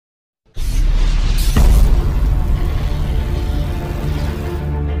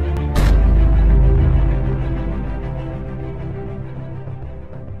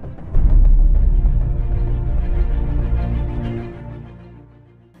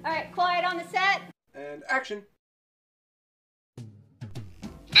All right, quiet on the set. And action.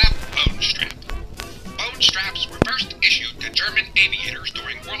 The Bone Strap. Bone straps were first issued to German aviators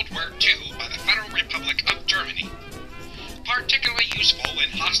during World War II by the Federal Republic of Germany. Particularly useful in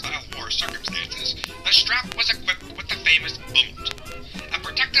hostile war circumstances, the strap was equipped with the famous Bund, a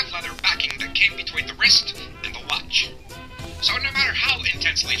protective leather backing that came between the wrist and the watch. So no matter how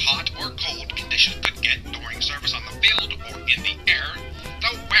intensely hot or cold conditions could get during service on the field or in the air,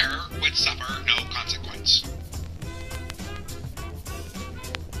 the wearer would suffer no consequence.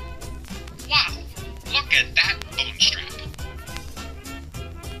 Wow, look at that bone strap.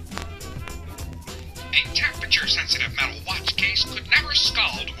 A temperature-sensitive metal watch case could never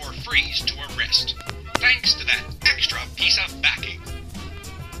scald or freeze to a wrist, thanks to that extra piece of backing.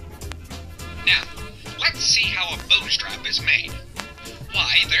 Now, let's see how a bone strap is made.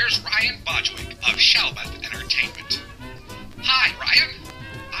 Why, there's Ryan Bodgwick of Shelbeth Entertainment. Hi, Ryan.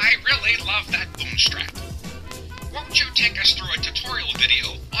 I really love that bone strap. Won't you take us through a tutorial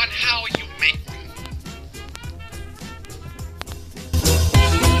video on how you make one?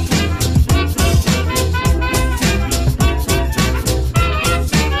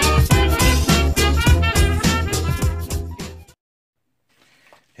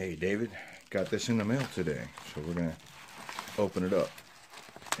 Hey David, got this in the mail today, so we're gonna open it up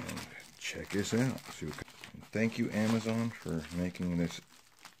and check this out. Thank you Amazon for making this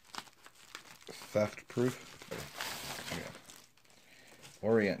theft proof.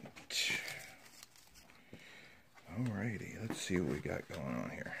 Orient. Alrighty, let's see what we got going on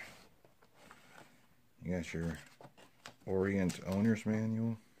here. You got your Orient owner's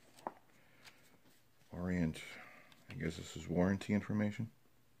manual. Orient, I guess this is warranty information.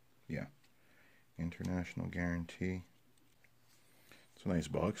 Yeah, international guarantee. It's a nice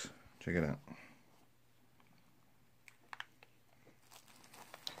box. Check it out.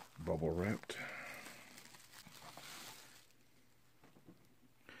 Bubble wrapped.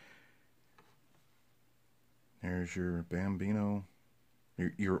 There's your Bambino,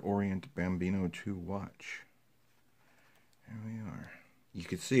 your Orient Bambino 2 watch. There we are. You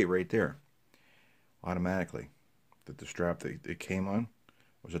can see it right there, automatically, that the strap that it came on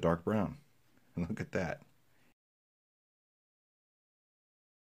was a dark brown. And look at that.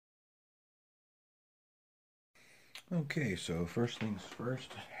 Okay, so first things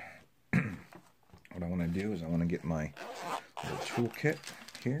first, what I want to do is I want to get my little toolkit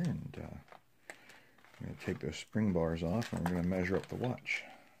here, and I'm going to take those spring bars off, and we're going to measure up the watch.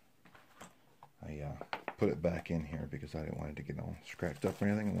 I put it back in here because I didn't want it to get all scratched up or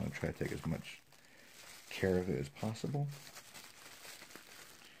anything. I want to try to take as much care of it as possible.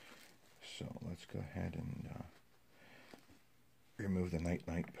 So let's go ahead and remove the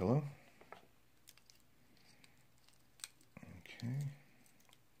night-night pillow. Okay.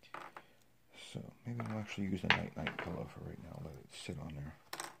 So maybe I'll actually use a night-night pillow for right now. Let it sit on there.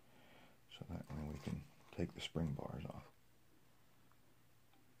 So that way we can take the spring bars off.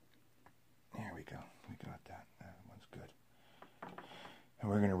 There we go. We got that. That one's good. And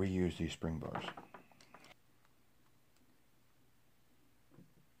we're going to reuse these spring bars.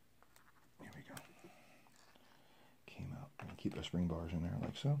 Here we go. Came out. I'm going to keep the spring bars in there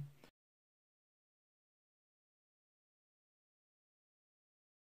like so.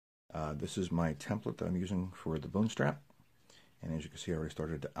 This is my template that I'm using for the bone strap. And as you can see, I already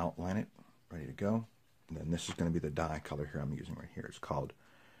started to outline it. Ready to go. And then this is going to be the dye color here I'm using right here. It's called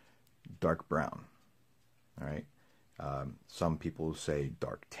dark brown. Alright. Some people say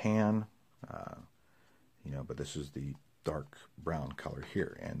dark tan. You know, but this is the dark brown color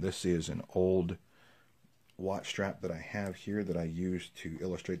here. And this is an old watch strap that I have here that I use to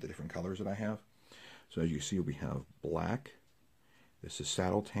illustrate the different colors that I have. So as you see, we have black. This is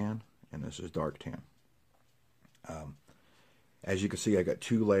saddle tan. And this is dark tan. As you can see, I got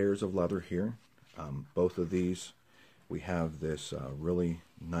 2 layers of leather here. Both of these, we have this really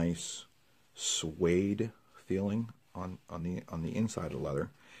nice suede feeling on the inside of the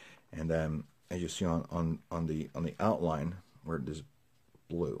leather, and then as you see on the outline where it is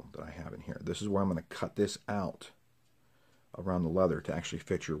blue that I have in here. This is where I'm going to cut this out around the leather to actually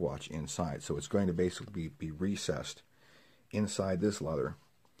fit your watch inside. So it's going to basically be recessed inside this leather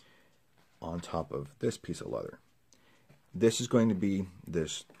on top of this piece of leather. This is going to be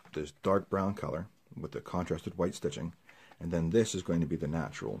this dark brown color with the contrasted white stitching, and then this is going to be the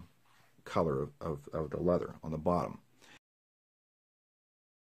natural color of the leather on the bottom.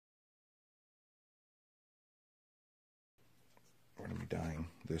 We're going to be dyeing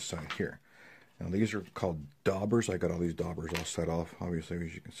this side here. Now these are called daubers. I got all these daubers all set off. Obviously,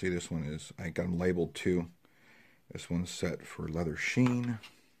 as you can see, this one is, I got them labeled too. This one's set for leather sheen.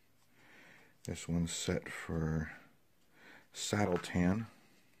 This one's set for saddle tan.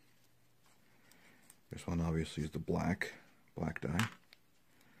 This one obviously is the black dye.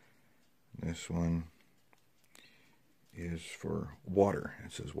 This one is for water.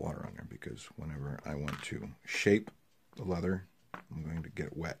 It says water on there because whenever I want to shape the leather, I'm going to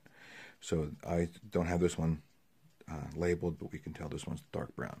get wet. So I don't have this one labeled, but we can tell this one's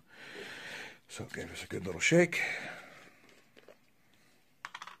dark brown. So give us a good little shake.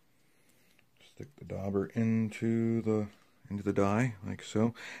 Stick the dauber into the dye like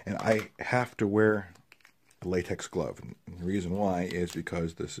so, and I have to wear a latex glove. And the reason why is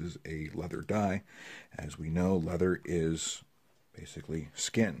because this is a leather dye. As we know, leather is basically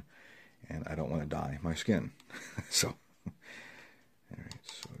skin, and I don't want to dye my skin. So, all right,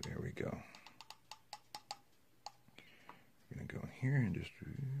 so there we go. I'm gonna go in here and just.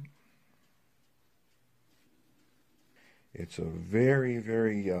 It's a very,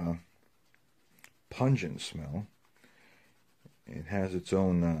 very pungent smell. It has its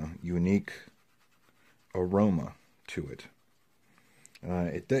own unique aroma to it.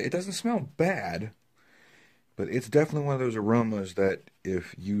 It doesn't smell bad, but it's definitely one of those aromas that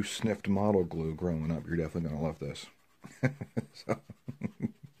if you sniffed model glue growing up, you're definitely going to love this. So,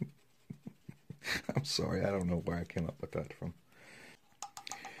 I'm sorry, I don't know where I came up with that from.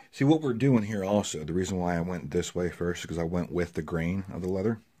 See, what we're doing here also, the reason why I went this way first is because I went with the grain of the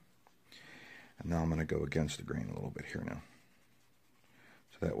leather. And now I'm going to go against the grain a little bit here now.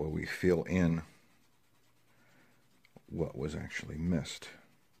 So that way we feel in what was actually missed.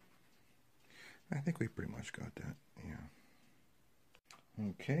 I think we pretty much got that, yeah.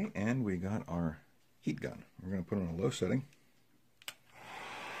 Okay, and we got our heat gun. We're going to put it on a low setting.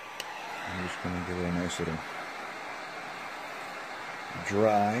 I'm just going to give it a nice little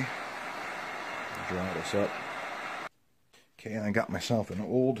dry this up. Okay, and I got myself an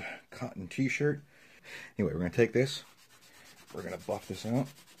old cotton t-shirt. Anyway, we're going to take this, we're going to buff this out,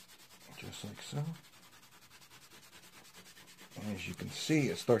 just like so. And as you can see,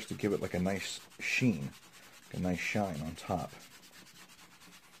 it starts to give it like a nice sheen, like a nice shine on top.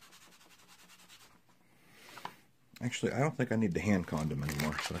 Actually, I don't think I need the hand condom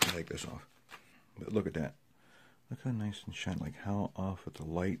anymore, so I can take this off. But look at that. Look how nice and shiny, like how off with the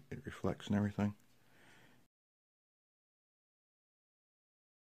light it reflects and everything.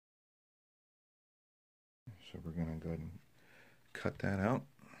 So we're going to go ahead and cut that out,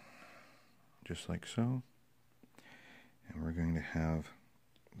 just like so. And we're going to have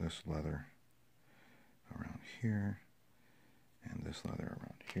this leather around here, and this leather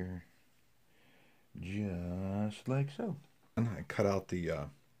around here, just like so. And I cut out the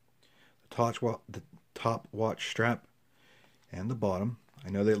top watch strap and the bottom. I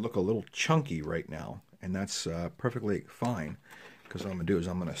know they look a little chunky right now, and that's perfectly fine, because what I'm going to do is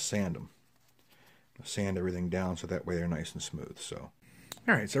I'm going to sand them. Sand everything down so that way they're nice and smooth. So,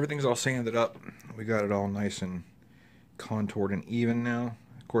 all right, so everything's all sanded up. We got it all nice and contoured and even now.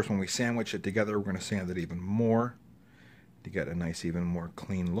 Of course, when we sandwich it together, we're going to sand it even more to get a nice, even more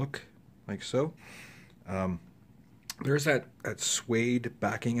clean look, like so. There's that suede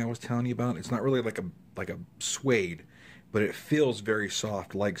backing I was telling you about. It's not really like a suede, but it feels very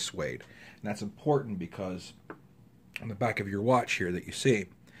soft like suede. And that's important because on the back of your watch here that you see,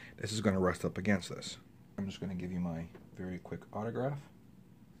 this is going to rust up against this. I'm just going to give you my very quick autograph.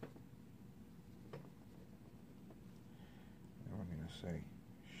 And we're going to say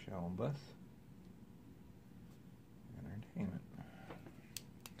Shelbeth Entertainment.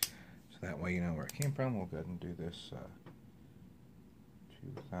 So that way you know where it came from. We'll go ahead and do this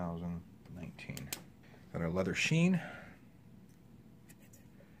 2019. Got our leather sheen.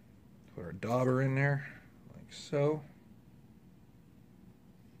 Put our dauber in there, like so.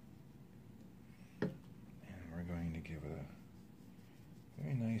 Going to give it a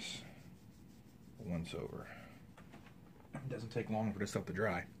very nice once over. It doesn't take long for this stuff to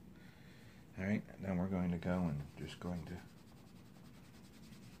dry. Alright, and then we're going to go and just going to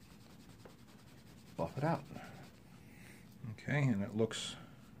buff it out. Okay, and it looks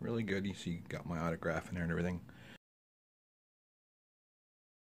really good. You see, got my autograph in there and everything.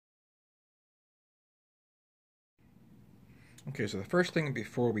 Okay, so the first thing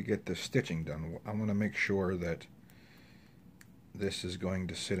before we get the stitching done, I want to make sure that this is going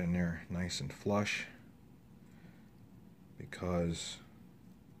to sit in there nice and flush, because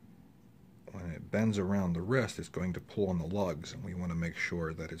when it bends around the wrist, it's going to pull on the lugs, and we want to make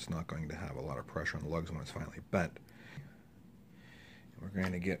sure that it's not going to have a lot of pressure on the lugs when it's finally bent. We're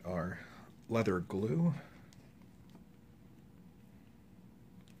going to get our leather glue.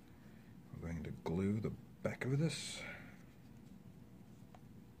 We're going to glue the back of this.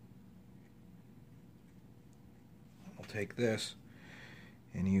 take this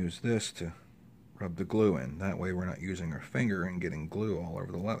and use this to rub the glue in. That way we're not using our finger and getting glue all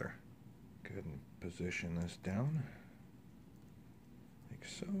over the leather. Go ahead and position this down, like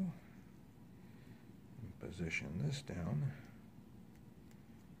so. And position this down,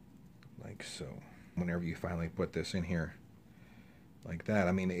 like so. Whenever you finally put this in here, like that,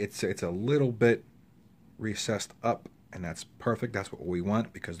 I mean, it's a little bit recessed up, and that's perfect. That's what we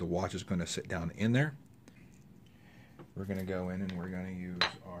want, because the watch is going to sit down in there. We're going to go in and we're going to use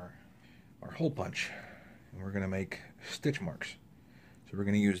our hole punch, and we're going to make stitch marks. So we're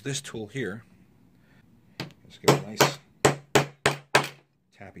going to use this tool here. Let's give it a nice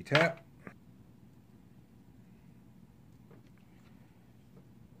tappy tap.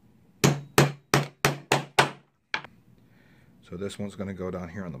 So this one's going to go down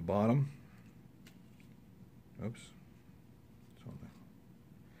here on the bottom. Oops.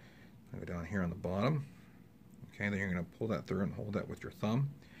 Go down here on the bottom. Okay, then you're going to pull that through and hold that with your thumb.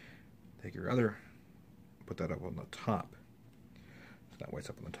 Take your other, put that up on the top. So that way it's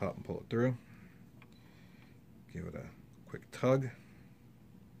up on the top, and pull it through. Give it a quick tug.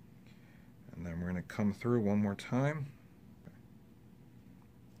 And then we're going to come through one more time.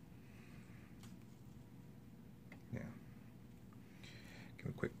 Yeah. Give it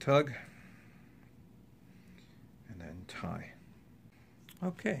a quick tug. And then tie.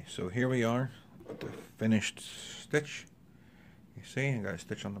 Okay, so here we are, the finished stitch. You see, I got a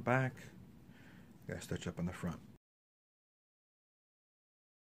stitch on the back, got a stitch up on the front.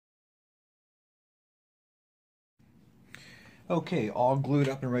 Okay, all glued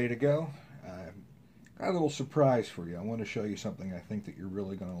up and ready to go. Got a little surprise for you. I want to show you something. I think that you're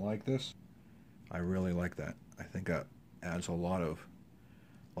really going to like this. I really like that. I think that adds a lot of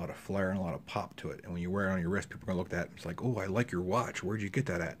flair and a lot of pop to it. And when you wear it on your wrist, people are going to look at it and it's like, oh, I like your watch. Where'd you get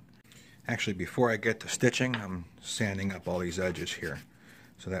that at? Actually, before I get to stitching, I'm sanding up all these edges here.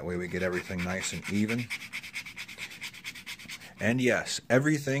 So that way we get everything nice and even. And yes,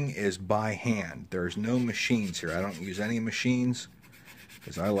 everything is by hand. There's no machines here. I don't use any machines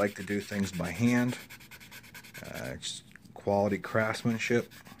because I like to do things by hand. It's quality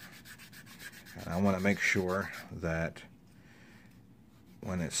craftsmanship. And I want to make sure that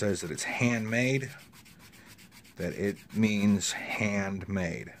when it says that it's handmade, that it means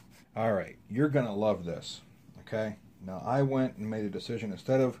handmade. All right, you're gonna love this, okay? Now I went and made a decision.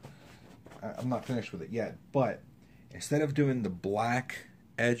 Instead of, I'm not finished with it yet, but instead of doing the black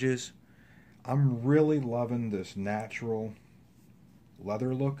edges, I'm really loving this natural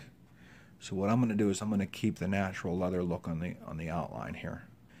leather look. So what I'm gonna do is I'm gonna keep the natural leather look on the outline here.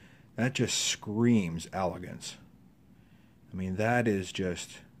 That just screams elegance. I mean, that is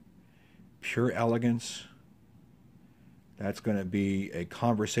just pure elegance. That's going to be a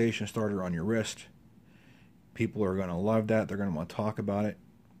conversation starter on your wrist. People are going to love that. They're going to want to talk about it.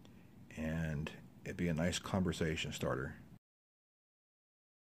 And it'd be a nice conversation starter.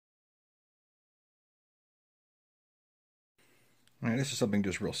 All right, this is something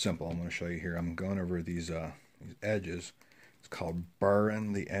just real simple I'm going to show you here. I'm going over these edges. It's called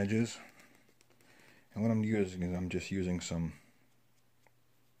burring the edges. And what I'm using is I'm just using some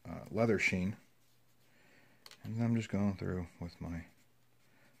leather sheen, and I'm just going through with my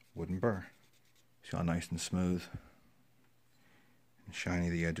wooden burr. See how nice and smooth and shiny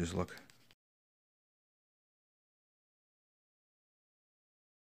the edges look.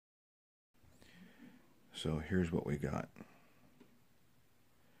 So here's what we got.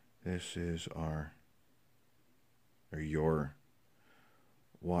 This is your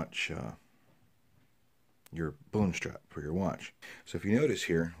watch, your Bund strap for your watch. So if you notice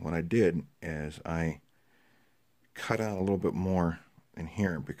here, what I did is I cut out a little bit more in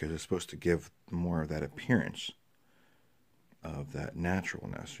here because it's supposed to give more of that appearance of that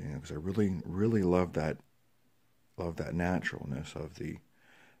naturalness, you know, because I really love that naturalness of the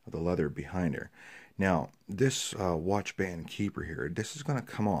leather behind her. Now this watch band keeper here, this is going to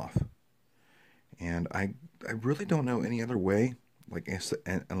come off, and I really don't know any other way, like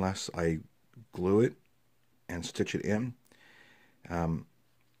unless I glue it and stitch it in.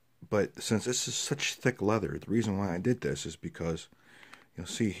 But since this is such thick leather, the reason why I did this is because you'll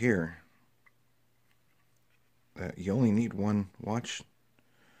see here that you only need one watch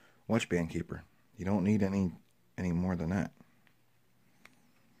band keeper. You don't need any more than that.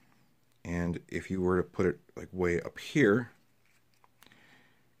 And if you were to put it like way up here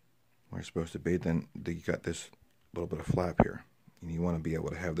where it's supposed to be, then you got this little bit of flap here, and you want to be able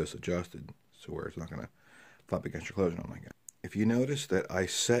to have this adjusted so where it's not going to flap against your clothes and all like that. If you notice that I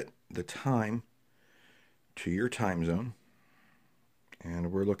set the time to your time zone,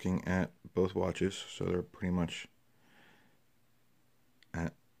 and we're looking at both watches, so they're pretty much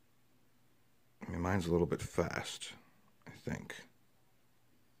I mean, mine's a little bit fast, I think.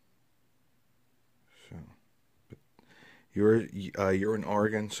 So, but you're in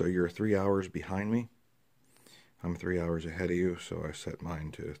Oregon, so you're 3 hours behind me. I'm 3 hours ahead of you, so I set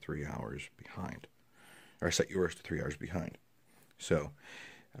mine to 3 hours behind. Or I set yours to 3 hours behind. So,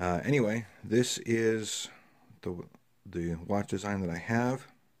 anyway, this is the watch design that I have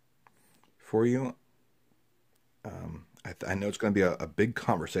for you. I know it's going to be a big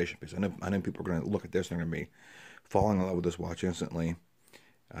conversation because I know people are going to look at this and they're going to be falling in love with this watch instantly.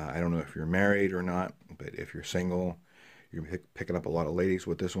 I don't know if you're married or not, but if you're single, you're picking up a lot of ladies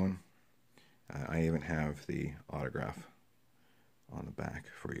with this one. I even have the autograph on the back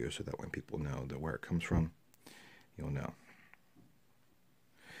for you so that when people know where it comes from, you'll know.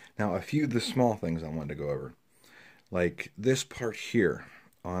 Now, a few of the small things I wanted to go over. Like this part here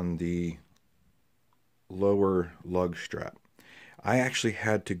on the lower lug strap. I actually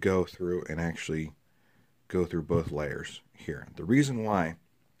had to go through both layers here. The reason why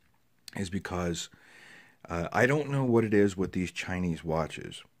is because I don't know what it is with these Chinese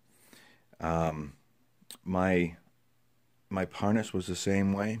watches. My Parnis was the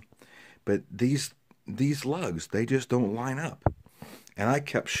same way, but these lugs, they just don't line up. And I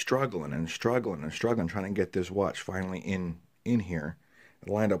kept struggling and struggling and struggling trying to get this watch finally in here,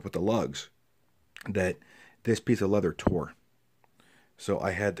 lined up with the lugs, that this piece of leather tore. So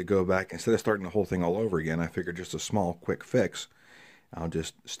I had to go back. Instead of starting the whole thing all over again, I figured just a small, quick fix. I'll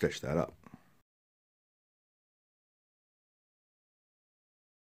just stitch that up.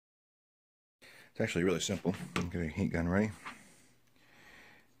 It's actually really simple. Get a heat gun ready.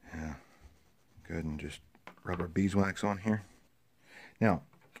 Yeah, good, and just rubber beeswax on here. Now,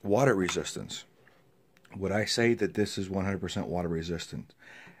 water resistance. Would I say that this is 100% water resistant?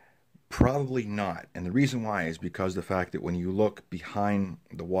 Probably not. And the reason why is because the fact that when you look behind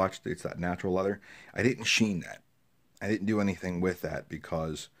the watch, it's that natural leather. I didn't sheen that. I didn't do anything with that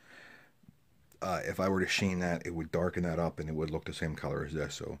because if I were to sheen that, it would darken that up and it would look the same color as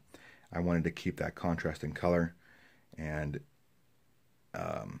this. So I wanted to keep that contrasting color. And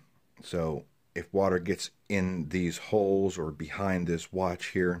so if water gets in these holes or behind this watch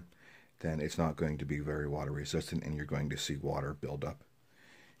here, then it's not going to be very water resistant and you're going to see water build up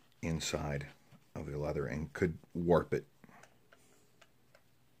inside of the leather and could warp it.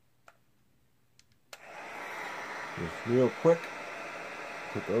 Just real quick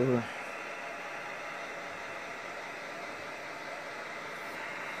over.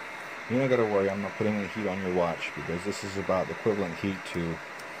 You don't gotta worry, I'm not putting any heat on your watch because this is about the equivalent heat to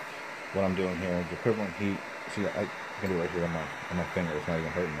what I'm doing here. The equivalent heat, see, I can do it right here on my finger, it's not even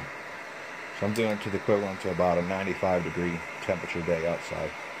hurting me. So I'm doing it to the equivalent to about a 95-degree temperature day outside.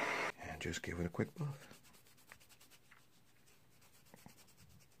 And just give it a quick buff.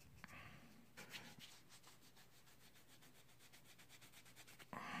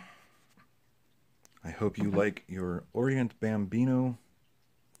 I hope you like your Orient Bambino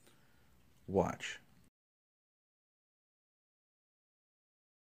watch.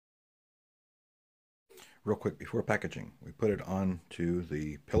 Real quick, before packaging, we put it onto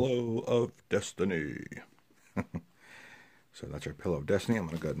the Pillow of Destiny. So that's our Pillow of Destiny. I'm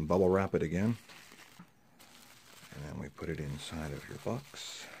going to go ahead and bubble wrap it again. And then we put it inside of your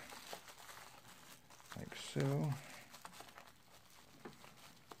box. Like so.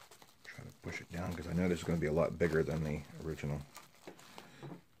 Try to push it down because I know this is going to be a lot bigger than the original.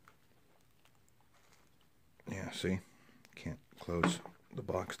 Yeah, see? Can't close the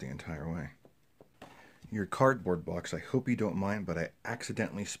box the entire way. Your cardboard box, I hope you don't mind, but I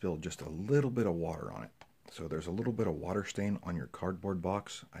accidentally spilled just a little bit of water on it. So there's a little bit of water stain on your cardboard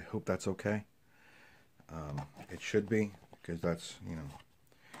box. I hope that's okay. It should be, because that's, you know,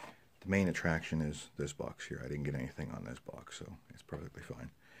 the main attraction is this box here. I didn't get anything on this box, so it's perfectly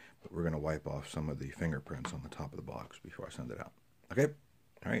fine. But we're going to wipe off some of the fingerprints on the top of the box before I send it out. Okay?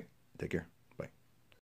 All right. Take care.